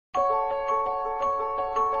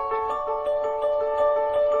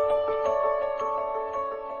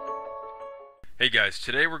Hey guys,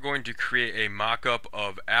 today we're going to create a mock-up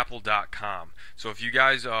of apple.com. So if you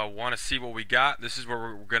guys want to see what we got, this is where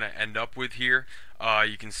we're going to end up with here.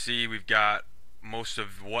 You can see we've got most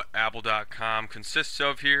of what apple.com consists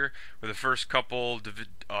of here, with the first couple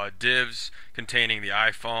divs containing the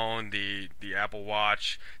iPhone, the Apple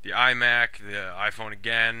Watch, the iMac, the iPhone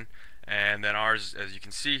again, and then ours, as you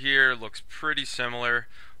can see here, looks pretty similar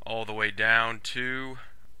all the way down to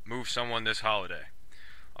move someone this holiday.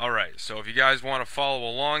 Alright, so if you guys want to follow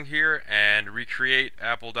along here and recreate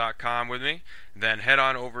apple.com with me, then head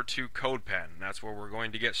on over to CodePen. That's where we're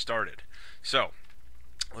going to get started. So,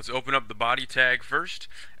 let's open up the body tag first,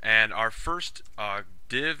 and our first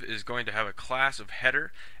div is going to have a class of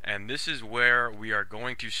header, and this is where we are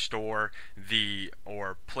going to store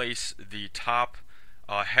or place the top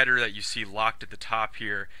header that you see locked at the top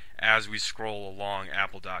here as we scroll along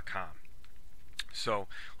apple.com. So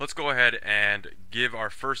let's go ahead and give our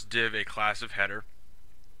first div a class of header.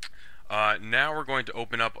 Now we're going to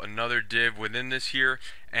open up another div within this here,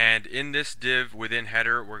 and in this div within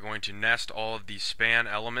header we're going to nest all of these span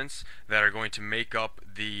elements that are going to make up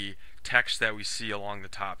the text that we see along the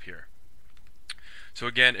top here. So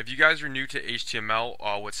again, if you guys are new to HTML,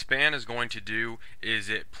 what span is going to do is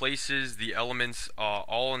it places the elements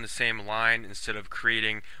all in the same line instead of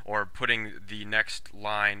creating or putting the next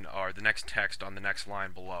line or the next text on the next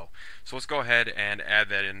line below. So let's go ahead and add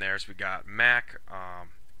that in there. So we got Mac,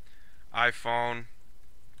 iPhone,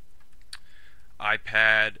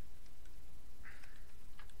 iPad.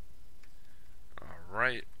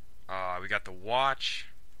 Alright, we got the watch.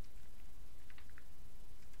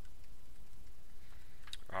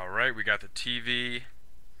 Alright, we got the TV.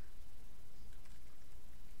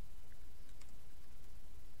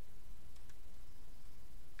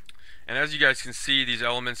 And as you guys can see, these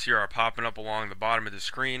elements here are popping up along the bottom of the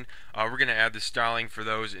screen. We're going to add the styling for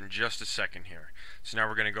those in just a second here. So now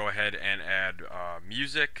we're going to go ahead and add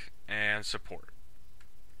music and support.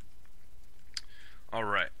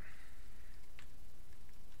 Alright.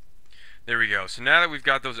 There we go. So now that we've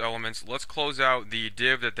got those elements, let's close out the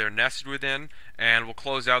div that they're nested within, and we'll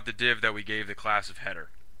close out the div that we gave the class of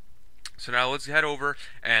header. So now let's head over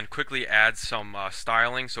and quickly add some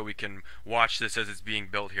styling so we can watch this as it's being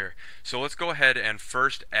built here. So let's go ahead and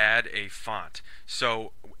first add a font.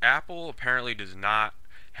 So Apple apparently does not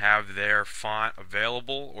have their font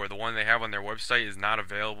available, or the one they have on their website is not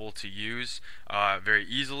available to use very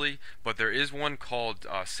easily, but there is one called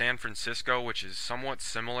San Francisco, which is somewhat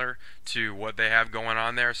similar to what they have going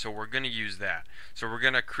on there, so we're going to use that. So we're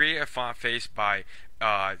going to create a font face by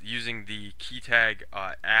using the key tag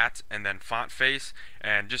 @ and then font face,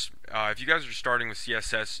 and just if you guys are starting with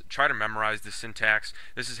CSS, try to memorize the syntax.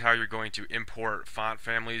 This is how you're going to import font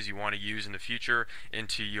families you want to use in the future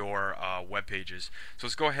into your web pages. So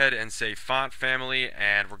let's go ahead and say font family,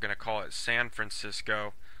 and we're going to call it San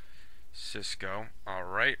Francisco.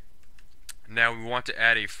 Alright. Now we want to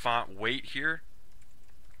add a font weight here,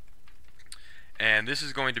 and this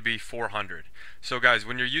is going to be 400. So guys,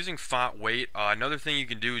 when you're using font weight, another thing you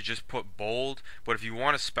can do is just put bold, but if you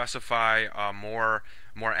want to specify more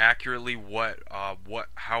accurately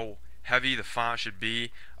how heavy the font should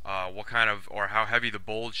be, how heavy the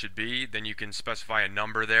bold should be, then you can specify a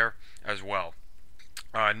number there as well.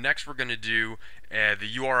 Next we're going to do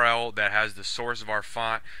the URL that has the source of our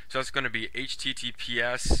font. So that's going to be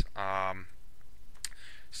https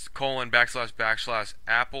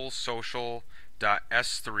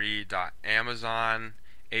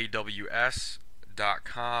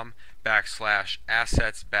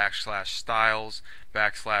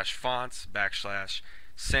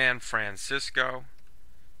Francisco.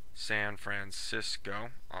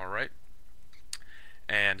 Alright.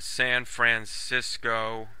 And San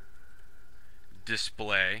Francisco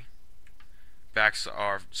display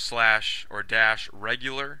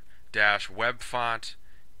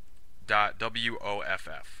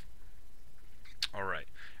regular-webfont.woff. Alright,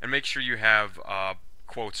 and make sure you have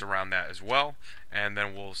quotes around that as well, and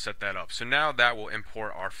then we'll set that up. So now that will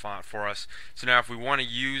import our font for us. So now if we want to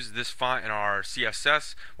use this font in our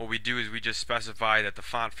CSS, what we do is we just specify that the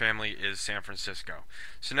font family is San Francisco.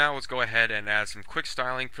 So now let's go ahead and add some quick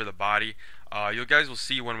styling for the body. You guys will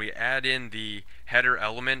see when we add in the header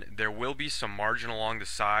element, there will be some margin along the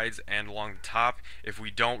sides and along the top if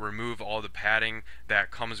we don't remove all the padding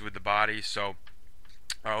that comes with the body. So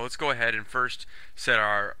let's go ahead and first set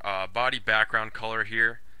our body background color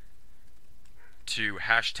here to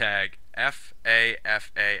hashtag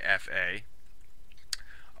FAFAFA.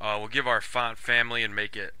 We'll give our font family and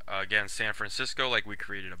make it again San Francisco like we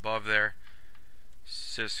created above there.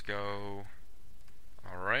 Cisco.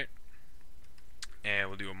 Alright. and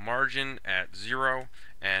we'll do a margin at 0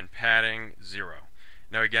 and padding 0.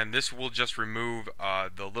 Now again, this will just remove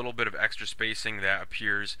the little bit of extra spacing that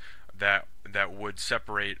appears that would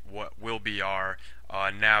separate what will be our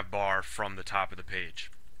nav bar from the top of the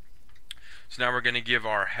page. So now we're going to give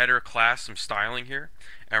our header class some styling here,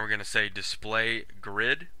 and we're going to say display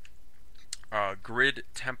grid, grid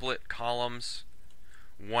template columns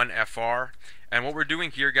 1FR. And what we're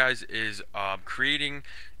doing here, guys, is creating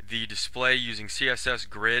the display using CSS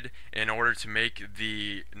grid in order to make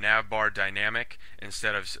the nav bar dynamic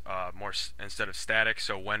instead of static.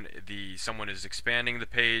 So when someone is expanding the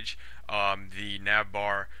page, the nav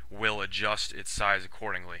bar will adjust its size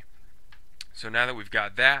accordingly. So now that we've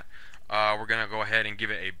got that, we're going to go ahead and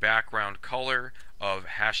give it a background color of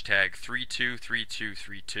hashtag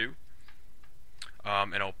 323232,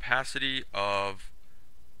 an opacity of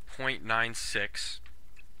 0.96,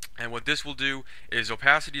 and what this will do is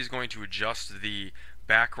opacity is going to adjust the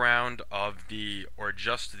background of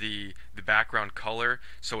adjust the background color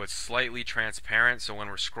so it's slightly transparent. So when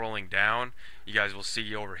we're scrolling down, you guys will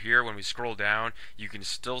see over here, when we scroll down, you can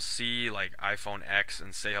still see like iPhone X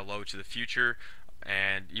and say hello to the future,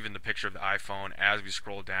 and even the picture of the iPhone as we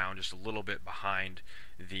scroll down just a little bit behind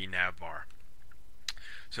the nav bar.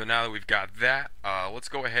 So now that we've got that, let's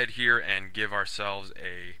go ahead here and give ourselves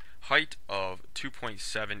a height of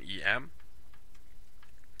 2.7 EM,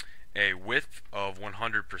 a width of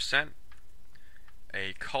 100%,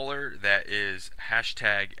 a color that is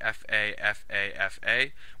hashtag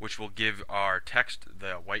FAFAFA, which will give our text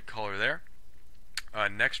the white color there.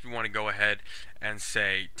 Next we want to go ahead and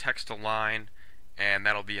say text align, and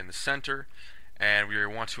that'll be in the center, and we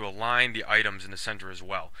want to align the items in the center as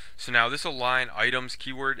well. So now this align items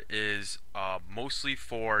keyword is mostly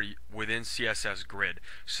for within CSS grid.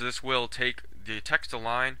 So this will take the text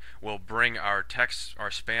align, will bring our text, our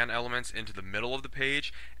span elements into the middle of the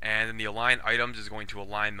page, and then the align items is going to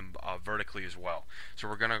align them vertically as well. So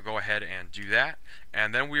we're going to go ahead and do that,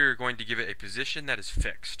 and then we're going to give it a position that is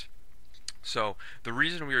fixed. So the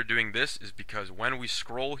reason we are doing this is because when we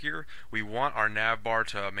scroll here, we want our nav bar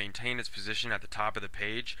to maintain its position at the top of the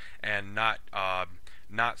page and not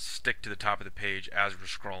stick to the top of the page as we're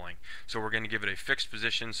scrolling. So we're going to give it a fixed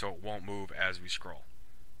position so it won't move as we scroll.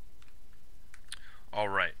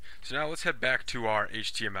 Alright, so now let's head back to our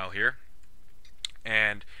HTML here.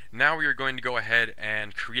 And now we are going to go ahead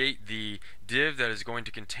and create the div that is going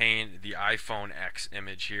to contain the iPhone X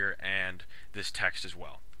image here and this text as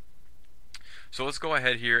well. So let's go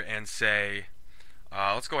ahead here and say,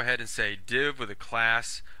 div with a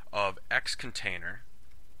class of X container,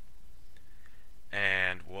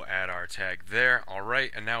 and we'll add our tag there.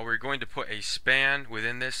 Alright, and now we're going to put a span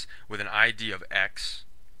within this with an ID of X,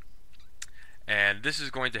 and this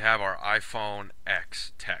is going to have our iPhone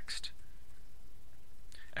X text.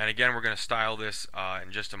 And again, we're going to style this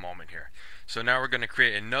in just a moment here. So now we're going to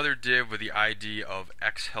create another div with the ID of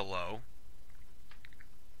X hello.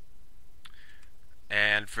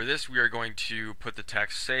 And for this, we are going to put the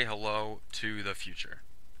text say hello to the future.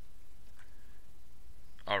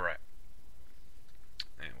 Alright.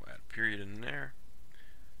 And we'll add a period in there.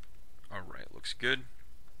 Alright, looks good.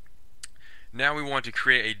 Now we want to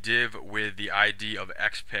create a div with the ID of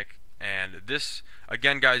xpic. And this,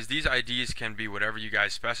 again guys, these IDs can be whatever you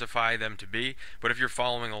guys specify them to be, but if you're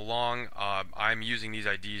following along, I'm using these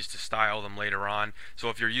IDs to style them later on. So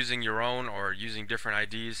if you're using your own or using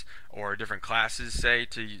different IDs or different classes, say,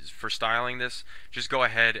 for styling this, just go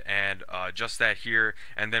ahead and adjust that here,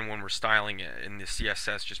 and then when we're styling it in the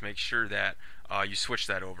CSS, just make sure that you switch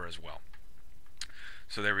that over as well.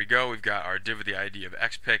 So there we go, we've got our div with the ID of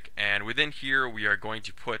xpic, and within here we are going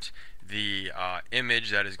to put the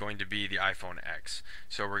image that is going to be the iPhone X.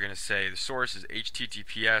 So we're going to say the source is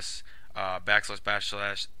https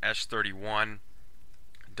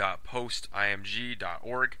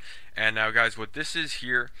 //s31.postimg.org. And now guys, what this is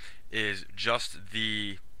here is just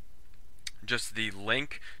the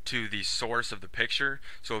link to the source of the picture.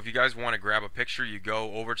 So if you guys want to grab a picture, you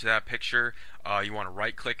go over to that picture, you want to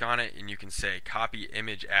right click on it, and you can say copy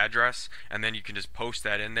image address, and then you can just post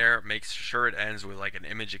that in there. Make sure it ends with like an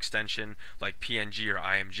image extension like PNG or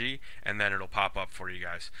IMG, and then it'll pop up for you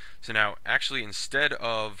guys. So now actually, instead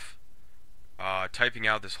of typing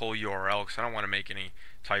out this whole URL, because I don't want to make any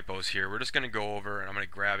typos here, we're just going to go over and I'm going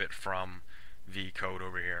to grab it from the code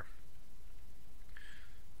over here.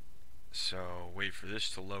 So wait for this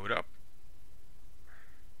to load up.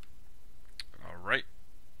 Alright,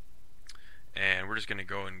 and we're just going to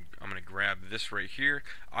go and I'm going to grab this right here.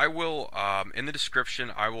 I will, in the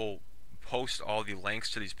description, I will post all the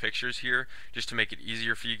links to these pictures here just to make it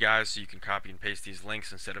easier for you guys so you can copy and paste these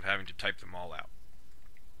links instead of having to type them all out.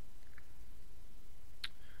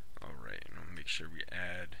 sure we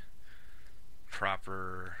add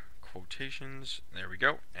proper quotations. There we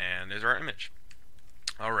go, and there's our image.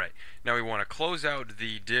 Alright, now we want to close out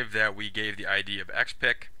the div that we gave the ID of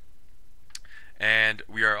xpic, and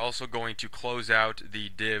we are also going to close out the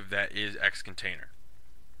div that is xcontainer.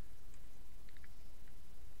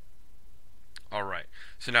 Alright,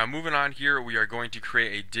 so now moving on here, we are going to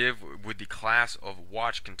create a div with the class of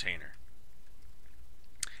watchContainer.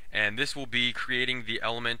 And this will be creating the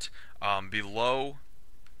element below,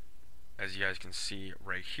 as you guys can see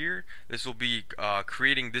right here. This will be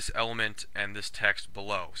creating this element and this text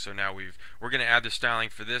below. So now we're going to add the styling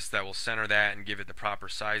for this that will center that and give it the proper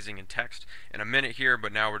sizing and text in a minute here,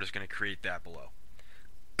 but now we're just going to create that below.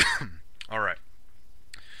 Alright,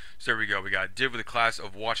 so there we go. We got div with a class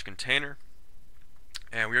of watchContainer,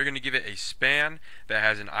 and we are going to give it a span that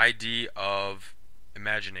has an ID of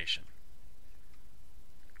imagination.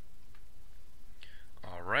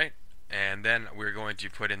 Alright, and then we're going to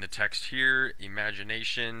put in the text here,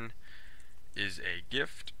 imagination is a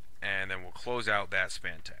gift, and then we'll close out that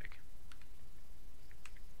span tag.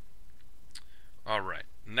 Alright,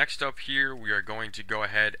 next up here we are going to go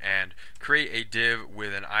ahead and create a div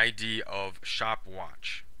with an ID of shop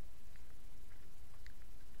watch.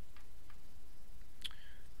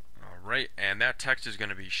 Alright, and that text is going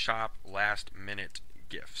to be shop last minute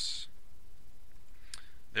gifts.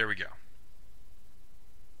 There we go.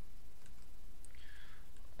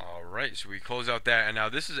 Alright, so we close out that, and now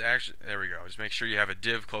this is actually, there we go, just make sure you have a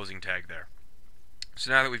div closing tag there. So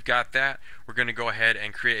now that we've got that, we're going to go ahead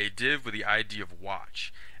and create a div with the ID of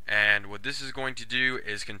watch. And what this is going to do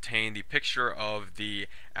is contain the picture of the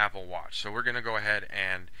Apple Watch. So we're going to go ahead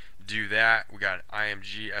and do that. We got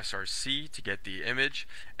img src to get the image,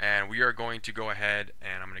 and we are going to go ahead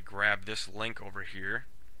and I'm going to grab this link over here,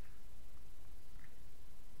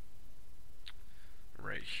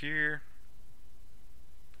 right here,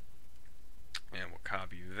 and we'll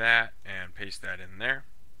copy that and paste that in there.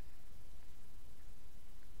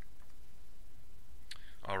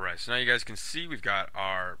 Alright, so now you guys can see we've got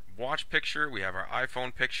our watch picture, we have our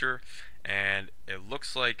iPhone picture, and it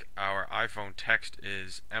looks like our iPhone text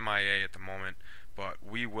is MIA at the moment, but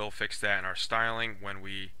we will fix that in our styling when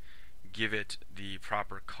we give it the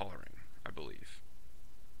proper coloring, I believe.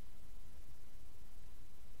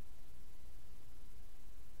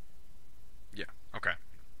 Yeah, okay.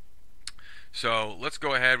 So let's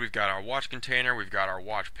go ahead, we've got our watch container, we've got our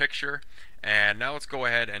watch picture, and now let's go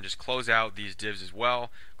ahead and just close out these divs as well.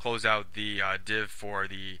 Close out the div for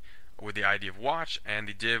with the ID of watch and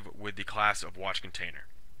the div with the class of watch container.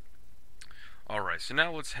 Alright, so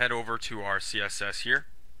now let's head over to our CSS here,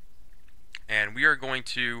 and we are going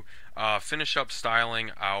to finish up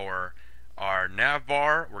styling our nav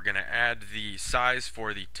bar. We're going to add the size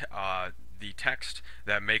for the text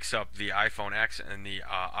that makes up the iPhone X and the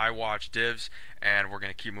iWatch divs, and we're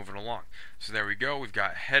going to keep moving along. So there we go, we've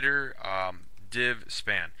got header, div,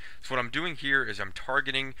 span. So what I'm doing here is I'm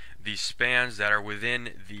targeting the spans that are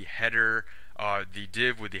within the header, the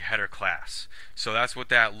div with the header class. So that's what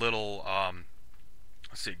that little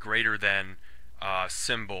let's see, greater than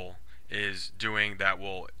symbol is doing. That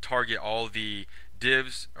will target all the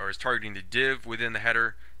divs, or is targeting the div within the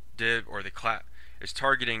header div, or the class is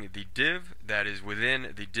targeting the div that is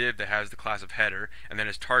within the div that has the class of header, and then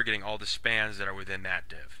is targeting all the spans that are within that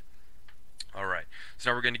div. Alright,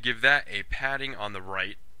 so now we're going to give that a padding on the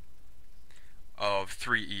right of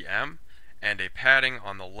 3em and a padding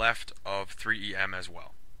on the left of 3em as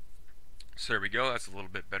well. So there we go, that's a little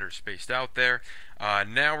bit better spaced out there.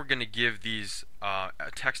 Now we're going to give these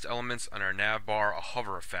text elements on our nav bar a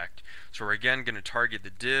hover effect. So we're again going to target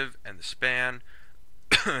the div and the span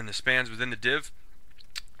and the spans within the div.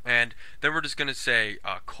 And then we're just going to say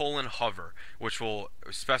 :hover, which will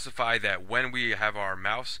specify that when we have our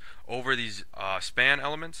mouse over these span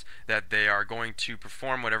elements, that they are going to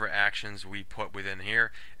perform whatever actions we put within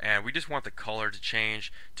here. And we just want the color to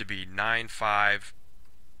change to be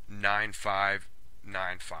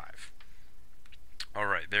 959595.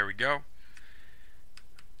 Alright, there we go.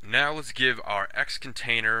 Now let's give our X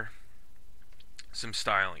container some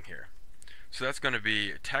styling here. So that's going to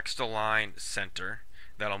be text align center.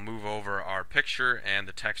 That'll move over our picture and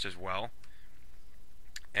the text as well.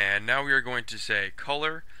 And now we are going to say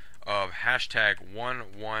color of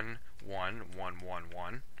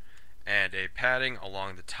 #111111 and a padding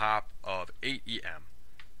along the top of 8em.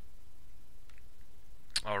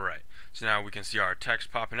 Alright, So now we can see our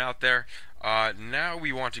text popping out there. Now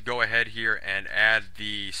we want to go ahead here and add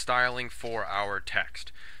the styling for our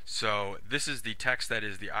text. So this is the text that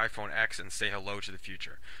is the iPhone X and say hello to the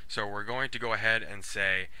future. So we're going to go ahead and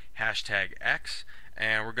say hashtag X,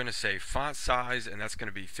 and we're going to say font size, and that's going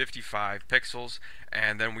to be 55 pixels,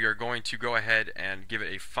 and then we are going to go ahead and give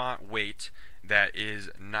it a font weight that is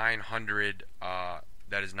 900.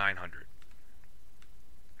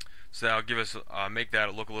 So that'll give us make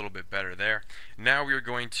that look a little bit better there. Now we are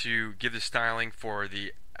going to give the styling for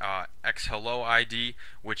the X hello ID,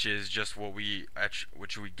 which is just what we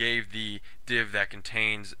gave the div that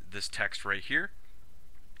contains this text right here.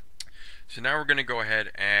 So now we're going to go ahead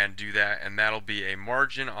and do that, and that'll be a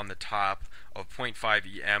margin on the top of 0.5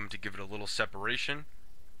 em to give it a little separation.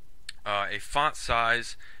 A font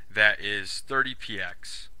size that is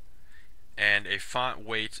 30px, and a font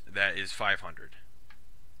weight that is 500.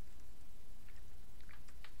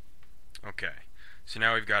 Okay, so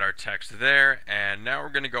now we've got our text there, and now we're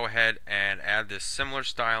going to go ahead and add this similar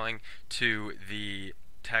styling to the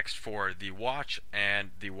text for the watch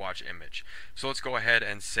and the watch image. So let's go ahead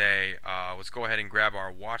and say, let's go ahead and grab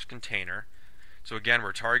our watch container. So again,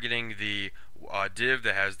 we're targeting the div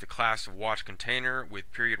that has the class of watch container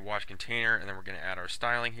with period watch container, and then we're going to add our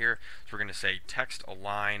styling here. So we're going to say text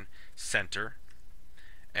align center,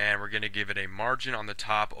 and we're going to give it a margin on the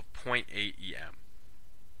top of 0.8 em.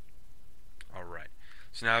 Alright,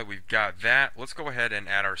 so now that we've got that, let's go ahead and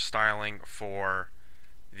add our styling for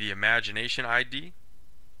the imagination ID.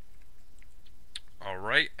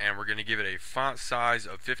 Alright, and we're going to give it a font size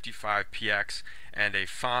of 55px and a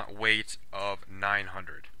font weight of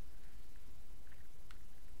 900.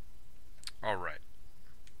 Alright.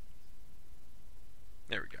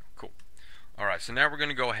 There we go. Cool. Alright, so now we're going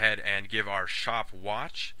to go ahead and give our shop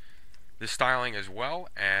watch this styling as well,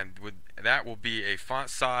 and that will be a font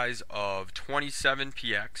size of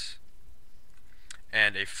 27px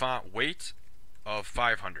and a font weight of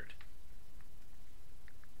 500.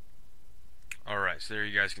 Alright, so there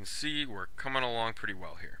you guys can see we're coming along pretty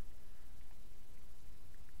well here.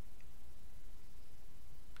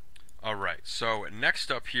 Alright, so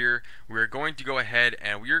next up here, we're going to go ahead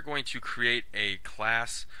and we are going to create a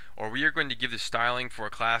class, or we are going to give the styling for a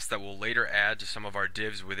class that will later add to some of our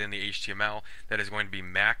divs within the HTML that is going to be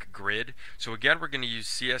Mac Grid. So again, we're going to use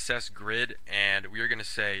CSS Grid, and we are going to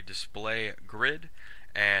say display grid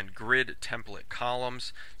and grid template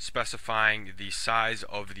columns, specifying the size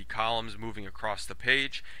of the columns moving across the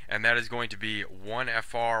page, and that is going to be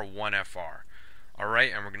 1FR, 1FR.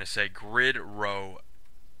 Alright, and we're going to say grid row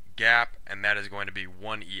gap, and that is going to be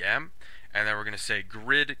 1 em, and then we're going to say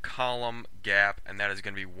grid column gap, and that is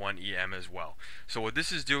going to be 1 em as well. So what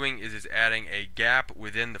this is doing is it's adding a gap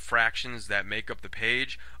within the fractions that make up the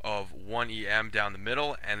page of 1 em down the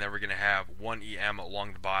middle, and then we're going to have 1 em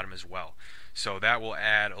along the bottom as well. So that will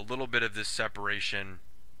add a little bit of this separation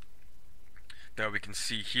that we can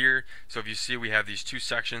see here. So if you see, we have these two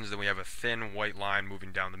sections, then we have a thin white line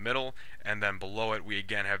moving down the middle, and then below it we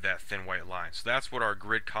again have that thin white line. So that's what our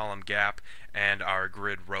grid column gap and our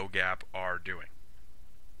grid row gap are doing.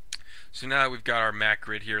 So now that we've got our Mac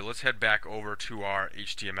Grid here, let's head back over to our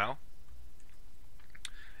HTML,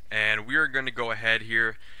 and we are going to go ahead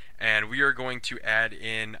here and we are going to add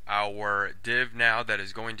in our div now that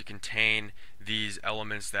is going to contain these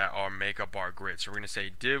elements that are make up our grid. So we're going to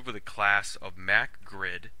say div with a class of Mac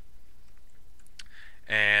Grid,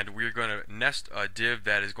 and we're going to nest a div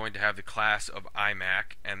that is going to have the class of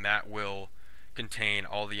iMac, and that will contain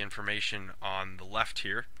all the information on the left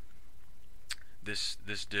here, this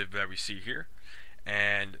div that we see here.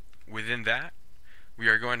 And within that, we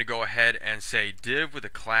are going to go ahead and say div with a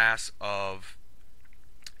class of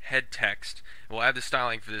head text. We'll add the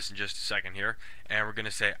styling for this in just a second here, and we're going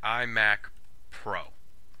to say iMac Pro.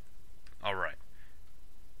 Alright.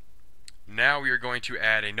 Now we are going to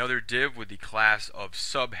add another div with the class of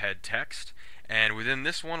subhead text, and within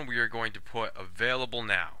this one we are going to put available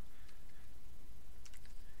now.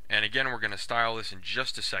 And again, we're going to style this in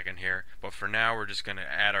just a second here, but for now we're just going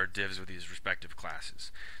to add our divs with these respective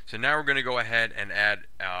classes. So now we're going to go ahead and add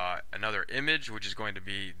another image, which is going to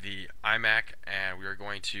be the iMac, and we are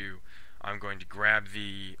going to, I'm going to grab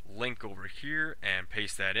the link over here and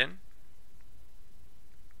paste that in.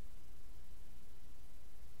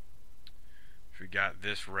 So we got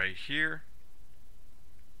this right here.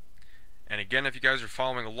 And again, if you guys are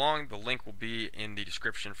following along, the link will be in the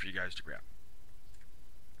description for you guys to grab.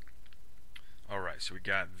 Alright, so we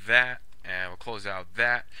got that, and we'll close out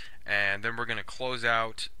that, and then we're going to close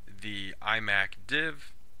out the iMac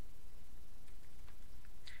div,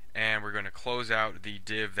 and we're going to close out the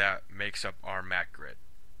div that makes up our Mac Grid.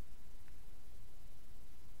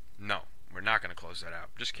 No, we're not going to close that out.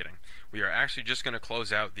 Just kidding. We are actually just going to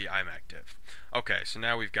close out the iMac div. Okay, so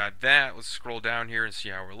now we've got that. Let's scroll down here and see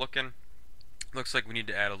how we're looking. Looks like we need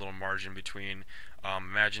to add a little margin between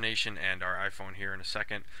imagination and our iPhone here in a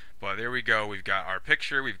second. But there we go. We've got our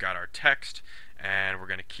picture, we've got our text, and we're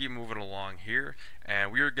going to keep moving along here.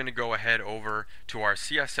 And we are going to go ahead over to our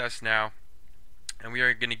CSS now, and we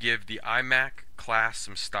are going to give the iMac class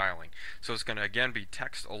some styling. So it's going to again be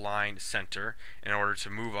text aligned center in order to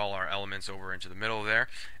move all our elements over into the middle there.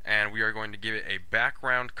 And we are going to give it a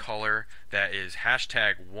background color that is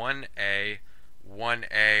hashtag 1A,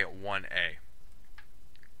 1A, 1A.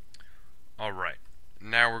 Alright,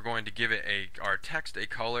 now we're going to give it our text a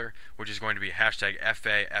color which is going to be hashtag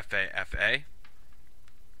FA, FA, FA.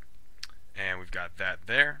 And we've got that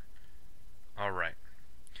there. Alright.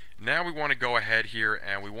 Now we want to go ahead here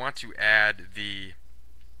and we want to add a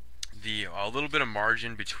little bit of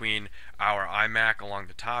margin between our iMac along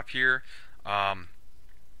the top here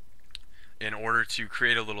in order to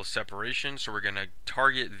create a little separation. So we're going to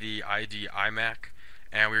target the ID iMac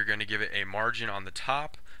and we're going to give it a margin on the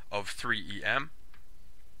top of 3 EM.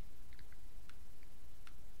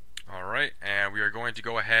 Alright, and we are going to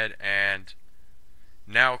go ahead and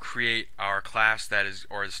now create our class that is,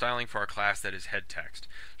 or the styling for our class that is head text.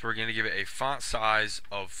 So we're going to give it a font size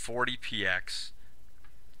of 40px,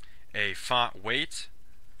 a font weight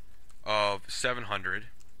of 700,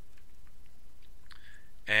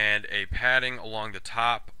 and a padding along the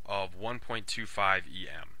top of 1.25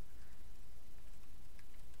 EM.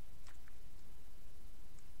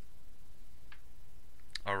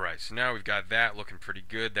 Alright, so now we've got that looking pretty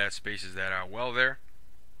good. That spaces that out well there.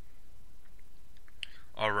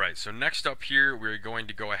 Alright, so next up here we're going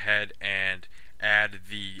to go ahead and add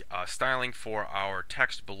the styling for our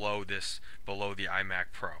text below the iMac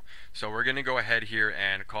Pro. So we're going to go ahead here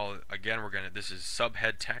and call it, again, this is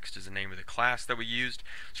subhead text is the name of the class that we used.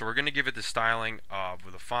 So we're going to give it the styling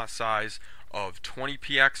with a font size of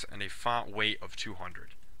 20px and a font weight of 200.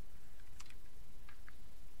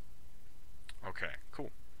 Okay,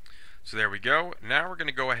 cool. So there we go. Now we're going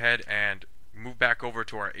to go ahead and move back over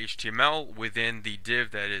to our HTML within the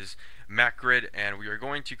div that is MacGrid, and we are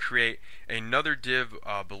going to create another div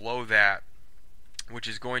below that which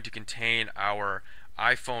is going to contain our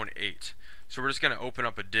iPhone 8. So we're just going to open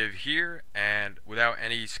up a div here and without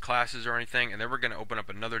any classes or anything, and then we're going to open up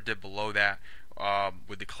another div below that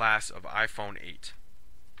with the class of iPhone 8.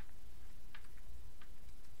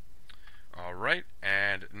 Alright,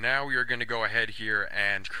 and now we are going to go ahead here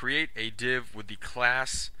and create a div with the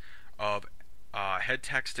class of head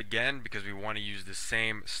text again, because we want to use the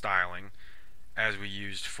same styling as we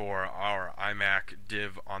used for our iMac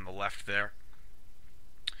div on the left there.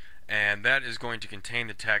 And that is going to contain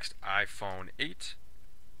the text iPhone 8.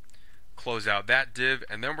 Close out that div,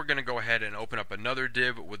 and then we're going to go ahead and open up another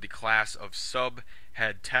div with the class of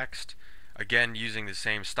subhead text, again using the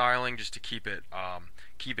same styling just to keep it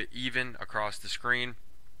even across the screen.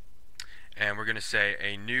 And we're going to say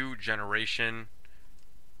a new generation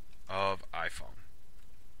of iPhone.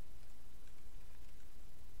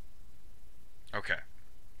 Okay,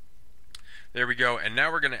 there we go. And now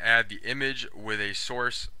we're going to add the image with a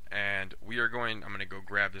source, and I'm going to go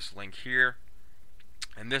grab this link here,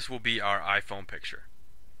 and this will be our iPhone picture.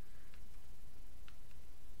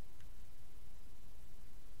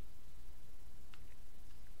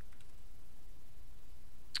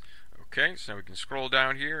 Okay, so now we can scroll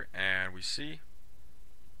down here and we see.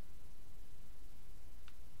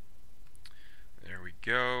 There we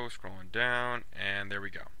go, scrolling down, and there we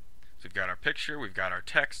go. So we've got our picture, we've got our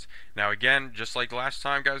text. Now again, just like last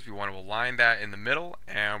time guys, we want to align that in the middle,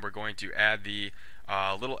 and we're going to add the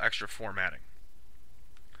little extra formatting.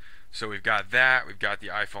 So we've got that, we've got the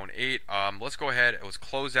iPhone 8. Let's go ahead and let's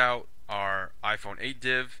close out our iPhone 8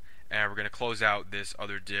 div, and we're going to close out this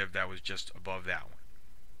other div that was just above that one.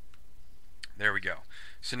 There we go.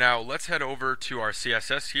 So now let's head over to our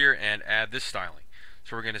CSS here and add this styling.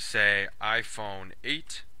 So we're going to say iPhone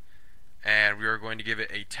 8, and we are going to give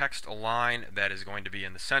it a text align that is going to be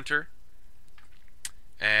in the center,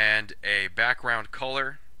 and a background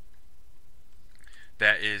color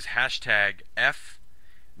that is hashtag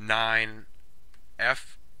F9F0EB.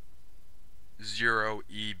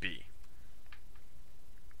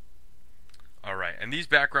 Alright, and these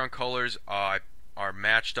background colors are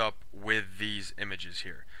matched up with these images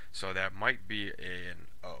here. So that might be an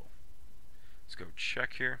O. Let's go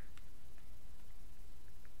check here.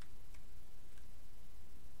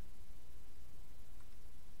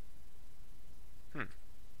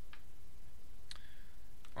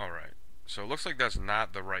 Alright, so it looks like that's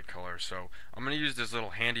not the right color. So I'm going to use this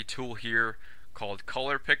little handy tool here called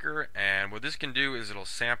Color Picker, and what this can do is it'll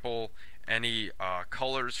sample any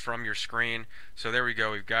colors from your screen. So there we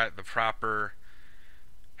go, we've got the proper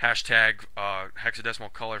hashtag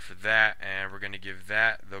hexadecimal color for that, and we're going to give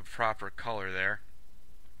that the proper color there.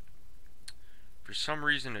 For some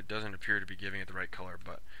reason it doesn't appear to be giving it the right color,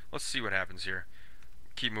 but let's see what happens here.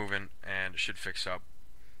 Keep moving and it should fix up.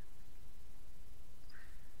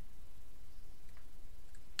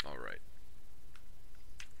 Alright.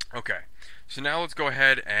 Okay, so now let's go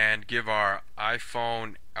ahead and give our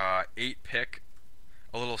iPhone 8 pic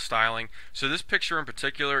a little styling. So this picture in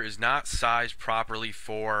particular is not sized properly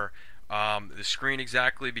for the screen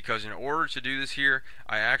exactly, because in order to do this here,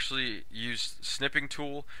 I actually used snipping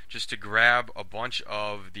tool just to grab a bunch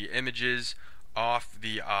of the images off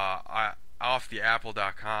the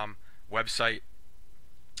apple.com website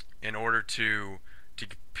in order to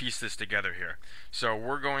piece this together here. So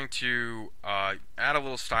we're going to add a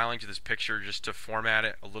little styling to this picture just to format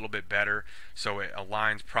it a little bit better so it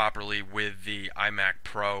aligns properly with the iMac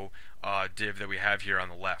Pro div that we have here on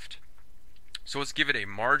the left. So let's give it a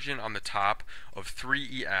margin on the top of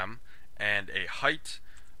 3 EM and a height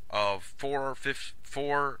of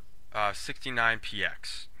 469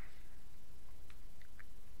 px.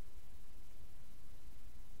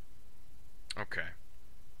 Okay.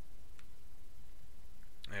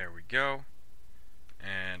 There we go.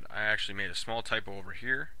 And I actually made a small typo over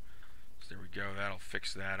here. So there we go, that'll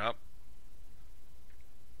fix that up.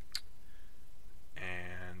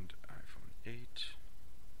 And iPhone 8.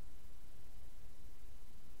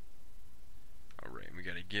 Alright, we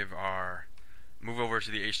gotta give our move over to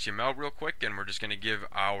the HTML real quick, and we're just gonna give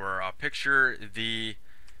our picture the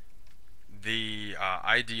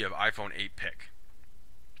ID of iPhone 8 pic.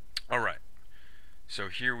 Alright. So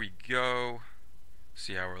here we go.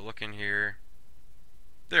 See how we're looking here.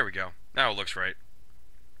 There we go. Now it looks right.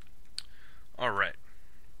 Alright.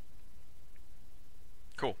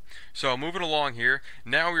 Cool. So moving along here,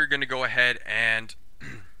 now we're going to go ahead and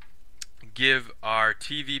give our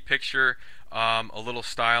TV picture a little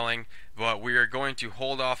styling, but we are going to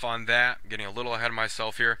hold off on that. I'm getting a little ahead of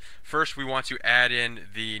myself here. First, we want to add in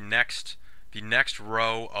the next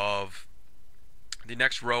row of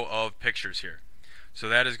pictures here. So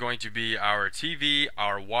that is going to be our TV,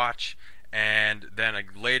 our watch, and then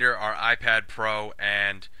later our iPad Pro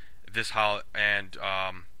and this oh,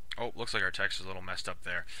 looks like our text is a little messed up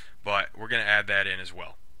there, but we're going to add that in as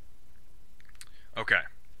well. Okay.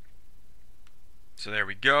 So there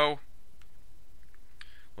we go.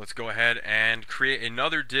 Let's go ahead and create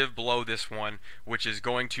another div below this one, which is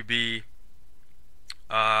going to be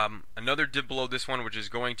have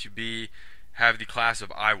the class of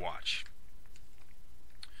iWatch.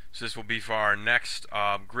 So this will be for our next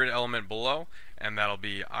grid element below, and that'll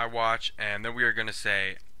be iWatch, and then we are going to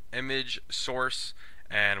say image source,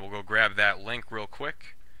 and we'll go grab that link real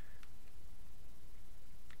quick.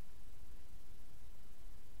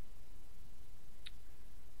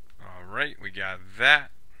 Alright, we got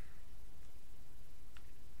that.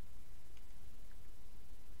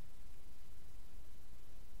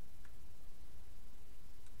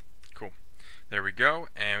 There we go,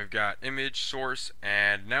 and we've got image source,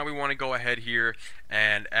 and now we want to go ahead here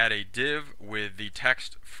and add a div with the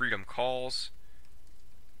text freedom calls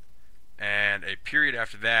and a period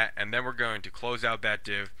after that, and then we're going to close out that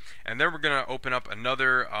div, and then we're going to open up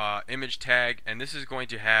another image tag, and this is going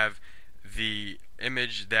to have the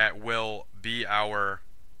image that will be our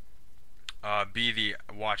be the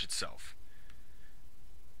watch itself.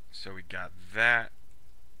 So we got that,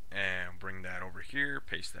 and bring that over here,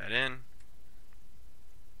 paste that in.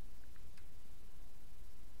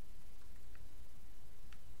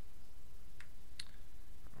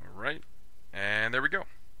 Right, and there we go.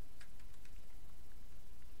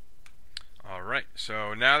 Alright,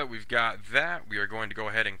 so now that we've got that, we are going to go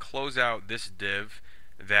ahead and close out this div,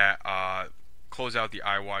 close out the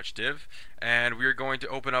iWatch div, and we are going to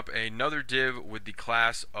open up another div with the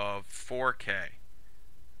class of 4K.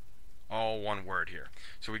 All one word here.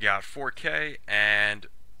 So we got 4K, and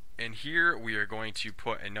in here we are going to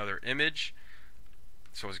put another image.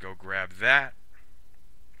 So let's go grab that.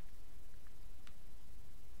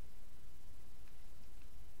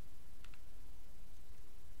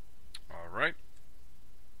 Alright.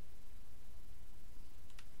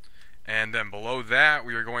 And then below that,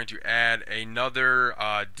 we are going to add another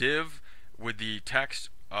div with the text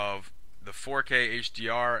of the 4K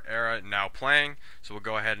HDR era now playing. So we'll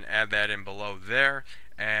go ahead and add that in below there.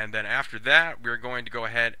 And then after that, we're going to go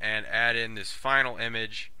ahead and add in this final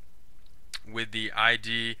image with the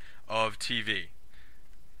ID of TV.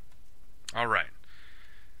 Alright.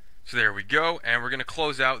 So there we go, and we're going to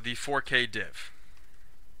close out the 4K div.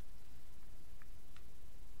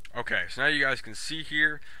 Okay, so now you guys can see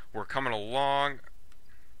here, we're coming along.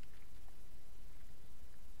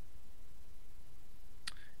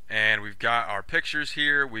 And we've got our pictures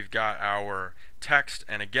here, we've got our text,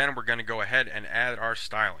 and again, we're going to go ahead and add our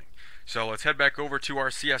styling. So let's head back over to our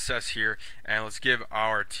CSS here, and let's give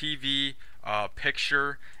our TV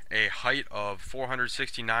picture a height of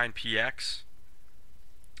 469 px.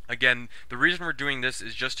 Again, the reason we're doing this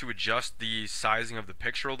is just to adjust the sizing of the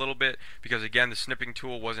picture a little bit, because again, the snipping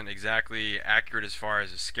tool wasn't exactly accurate as far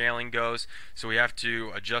as the scaling goes, so we have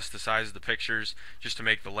to adjust the size of the pictures just to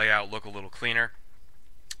make the layout look a little cleaner.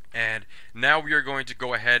 And now we are going to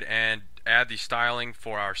go ahead and add the styling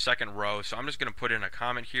for our second row. So I'm just going to put in a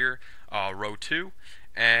comment here, row 2,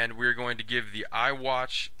 and we're going to give the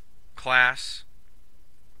iWatch class.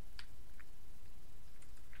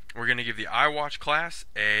 We're going to give the iWatch class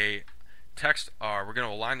a text. We're going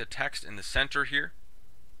to align the text in the center here,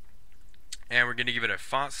 and we're going to give it a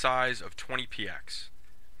font size of 20 px.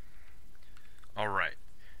 All right.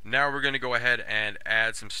 Now we're going to go ahead and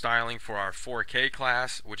add some styling for our 4K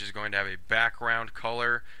class, which is going to have a background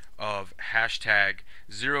color of hashtag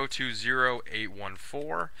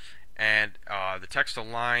 020814, and the text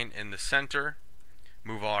align in the center.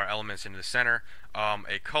 Move all our elements into the center.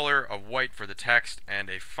 A color of white for the text, and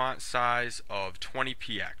a font size of 20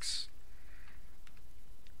 px.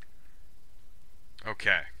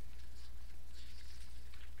 Okay.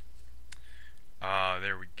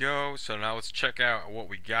 There we go. So now let's check out what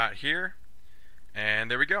we got here. And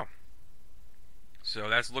there we go. So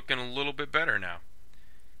that's looking a little bit better now.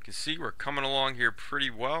 You can see we're coming along here pretty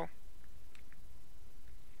well.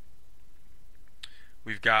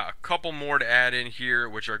 We've got a couple more to add in here,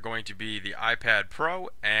 which are going to be the iPad Pro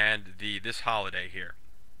and this holiday here.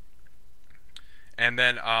 And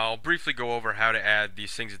then I'll briefly go over how to add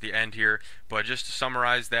these things at the end here, but just to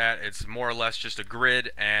summarize that, it's more or less just a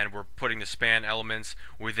grid, and we're putting the span elements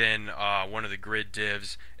within one of the grid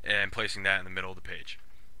divs and placing that in the middle of the page.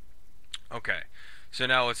 Okay, so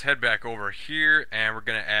now let's head back over here, and we're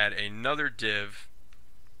going to add another div,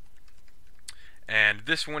 and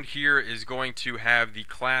this one here is going to have the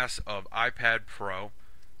class of iPad Pro,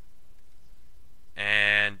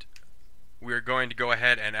 and we're going to go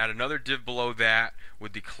ahead and add another div below that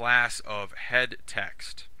with the class of head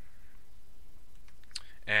text.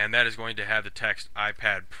 And that is going to have the text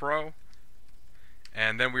iPad Pro.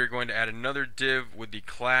 And then we are going to add another div with the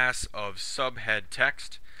class of subhead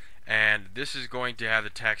text. And this is going to have the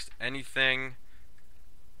text anything.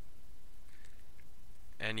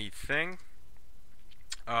 You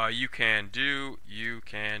can do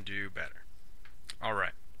better.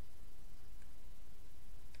 Alright.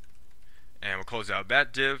 And we'll close out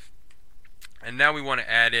that div. And now we want to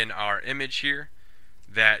add in our image here.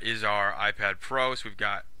 That is our iPad Pro. So we've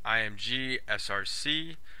got img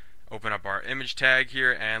src. Open up our image tag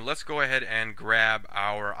here, and let's go ahead and grab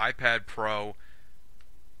our iPad Pro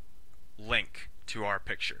link to our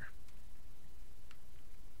picture.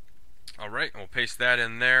 Alright, we'll paste that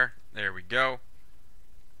in there. There we go.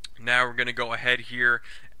 Now we're going to go ahead here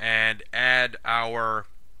and add our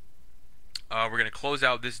we're going to close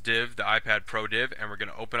out this div, the iPad Pro div, and we're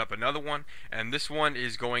going to open up another one. And this one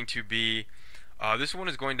is going to be,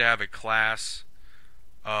 going to have a class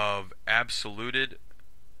of absoluted.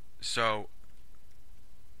 So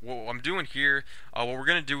what I'm doing here, what we're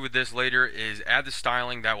going to do with this later is add the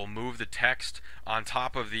styling that will move the text on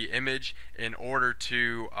top of the image in order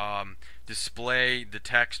to display the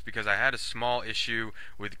text, because I had a small issue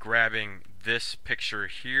with grabbing this picture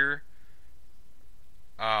here.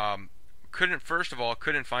 First of all,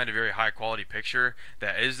 couldn't find a very high quality picture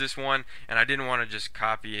that is this one, and I didn't want to just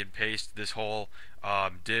copy and paste this whole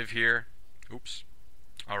div here. Oops.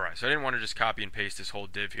 Alright, so I didn't want to just copy and paste this whole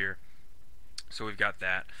div here. So we've got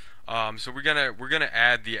that. So we're gonna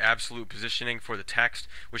add the absolute positioning for the text,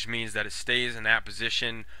 which means that it stays in that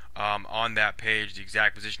position on that page, the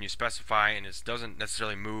exact position you specify, and it doesn't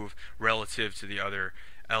necessarily move relative to the other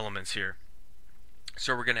elements here.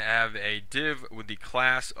 So we're going to have a div with the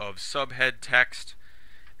class of subhead text,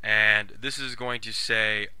 and this is going to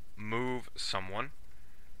say move someone.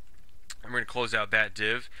 And we're going to close out that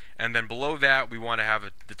div, and then below that we want to have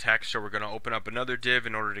the text, so we're going to open up another div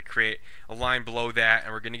in order to create a line below that,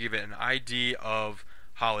 and we're going to give it an ID of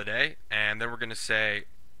holiday, and then we're going to say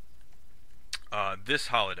this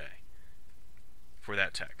holiday for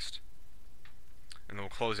that text. And then we'll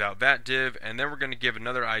close out that div, and then we're going to give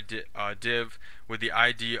another div with the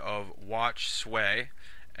ID of watch sway,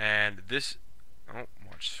 and this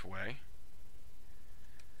watch sway.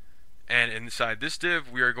 And inside this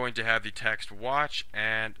div, we are going to have the text watch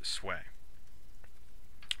and sway.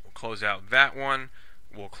 We'll close out that one.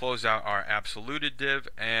 We'll close out our absoluted div,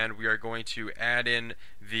 and we are going to add in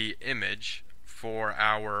the image for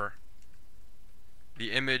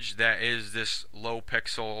the image that is this low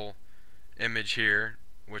pixel image here,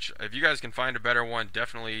 which if you guys can find a better one,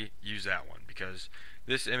 definitely use that one, because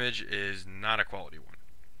this image is not a quality one.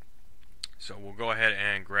 So we'll go ahead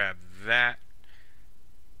and grab that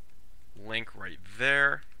link right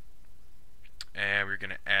there, and we're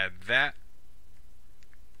going to add that.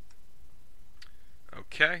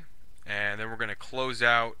 Okay, and then we're going to close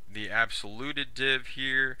out the absoluted div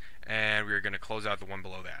here, and we're going to close out the one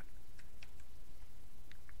below that.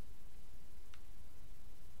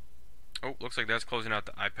 Oh, looks like that's closing out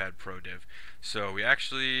the iPad Pro div. So we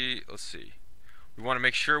actually, let's see, we want to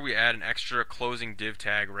make sure we add an extra closing div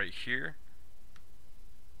tag right here,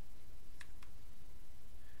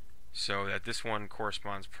 so that this one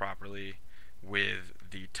corresponds properly with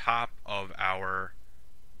the top of our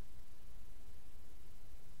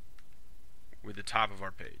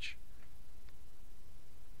page.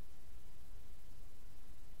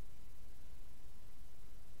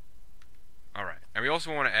 Alright, and we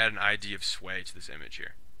also want to add an ID of sway to this image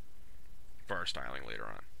here for our styling later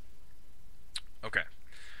on. Okay,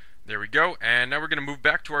 there we go, and now we're going to move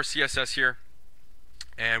back to our CSS here,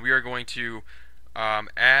 and we are going to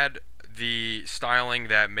add the styling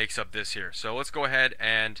that makes up this here. So let's go ahead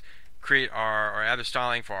and create or add the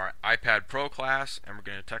styling for our iPad Pro class, and we're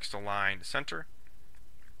going to text align center.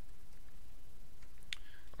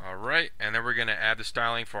 Alright, and then we're going to add the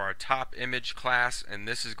styling for our top image class, and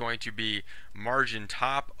this is going to be margin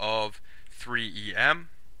top of 3EM.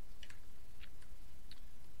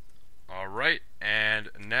 Alright, and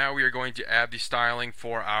now we are going to add the styling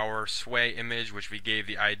for our sway image, which we gave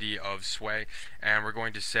the ID of sway, and we're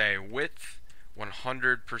going to say width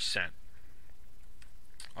 100%.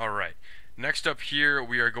 Alright, next up here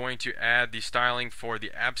we are going to add the styling for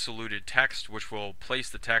the absoluted text, which will place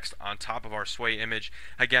the text on top of our sway image.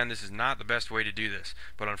 Again, this is not the best way to do this,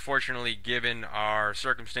 but unfortunately, given our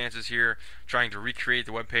circumstances here, trying to recreate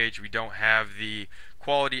the web page, we don't have the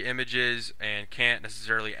quality images and can't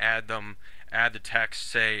necessarily add the text,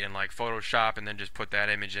 say in like Photoshop, and then just put that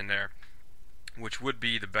image in there, which would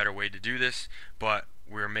be the better way to do this, but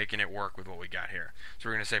we're making it work with what we got here. So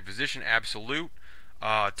we're going to say position absolute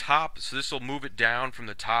top, so this will move it down from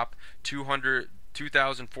the top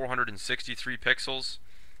 2,463 pixels.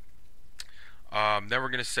 Then we're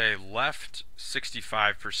going to say left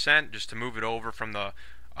 65%, just to move it over from the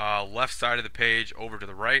left side of the page over to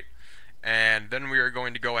the right. And then we are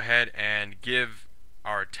going to go ahead and give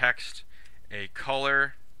our text a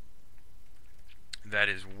color that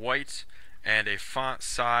is white and a font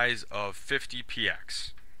size of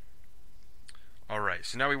 50px. Alright,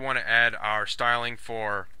 so now we want to add our styling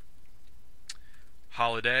for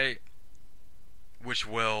holiday, which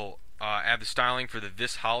will add the styling for the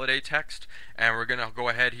this holiday text, and we're going to go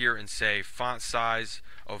ahead here and say font size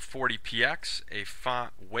of 40px, a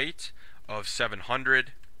font weight of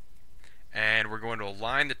 700, and we're going to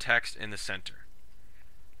align the text in the center.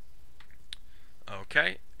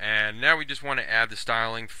 Okay, and now we just want to add the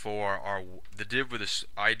styling for the div with this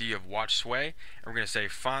ID of watch sway, and we're going to say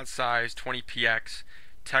font size 20px,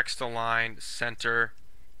 text align center,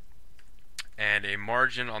 and a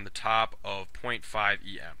margin on the top of 0.5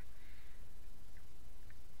 em.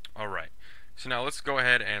 Alright, so now let's go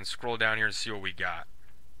ahead and scroll down here and see what we got.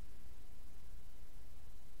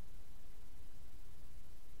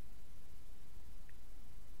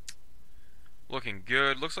 Looking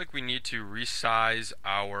good. Looks like we need to resize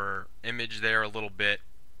our image there a little bit.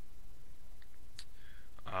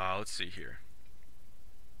 Let's see here.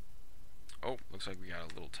 Oh, looks like we got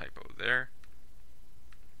a little typo there.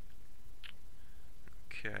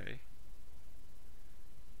 Okay.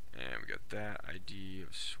 And we got that ID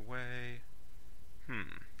of sway.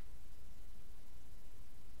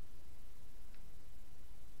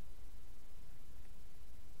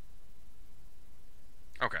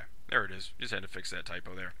 Okay, there it is. Just had to fix that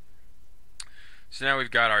typo there. So now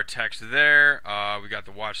we've got our text there. We got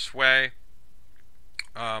the watch sway.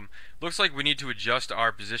 Looks like we need to adjust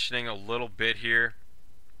our positioning a little bit here.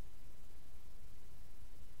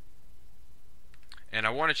 And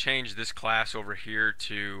I want to change this class over here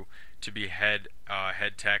to be head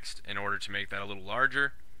text in order to make that a little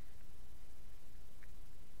larger.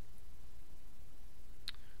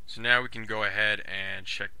 So now we can go ahead and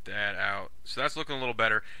check that out. So that's looking a little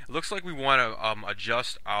better. It looks like we want to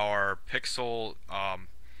adjust our pixel,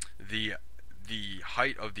 the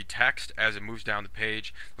height of the text as it moves down the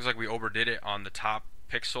page. Looks like we overdid it on the top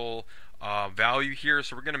pixel value here,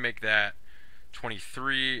 so we're going to make that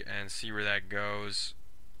 23 and see where that goes.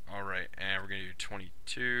 Alright, and we're going to do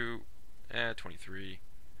 22 and 23.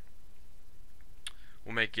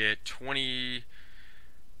 We'll make it 20.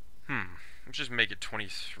 Let's just make it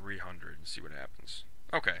 2300 and see what happens.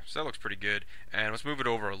 Okay, so that looks pretty good. And let's move it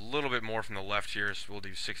over a little bit more from the left here. So we'll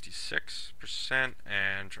do 66%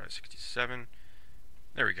 and try 67.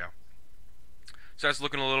 There we go. So that's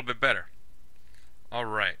looking a little bit better.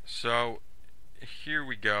 Alright, so here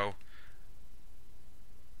we go.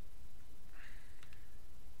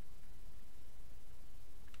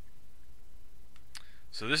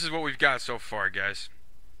 So this is what we've got so far, guys.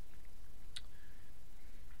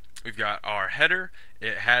 We've got our header.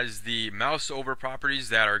 It has the mouse over properties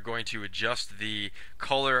that are going to adjust the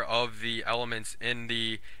color of the elements in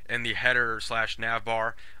the header / nav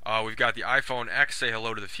bar. We've got the iPhone X, say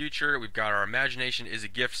hello to the future. We've got our imagination is a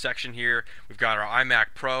gift section here. We've got our iMac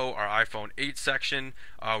Pro, our iPhone 8 section.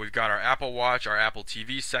 We've got our Apple Watch, our Apple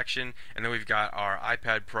TV section, and then we've got our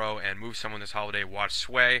iPad Pro and Move Someone This Holiday Watch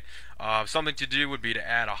Sway. Something to do would be to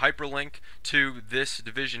add a hyperlink to this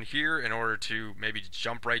division here in order to maybe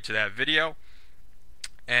jump right to that video.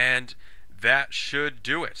 And that should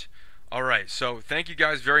do it. Alright, so thank you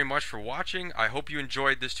guys very much for watching. I hope you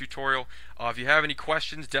enjoyed this tutorial. If you have any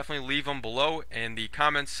questions, definitely leave them below in the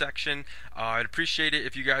comments section. I'd appreciate it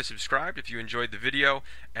if you guys subscribed, if you enjoyed the video,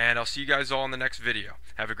 and I'll see you guys all in the next video.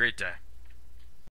 Have a great day.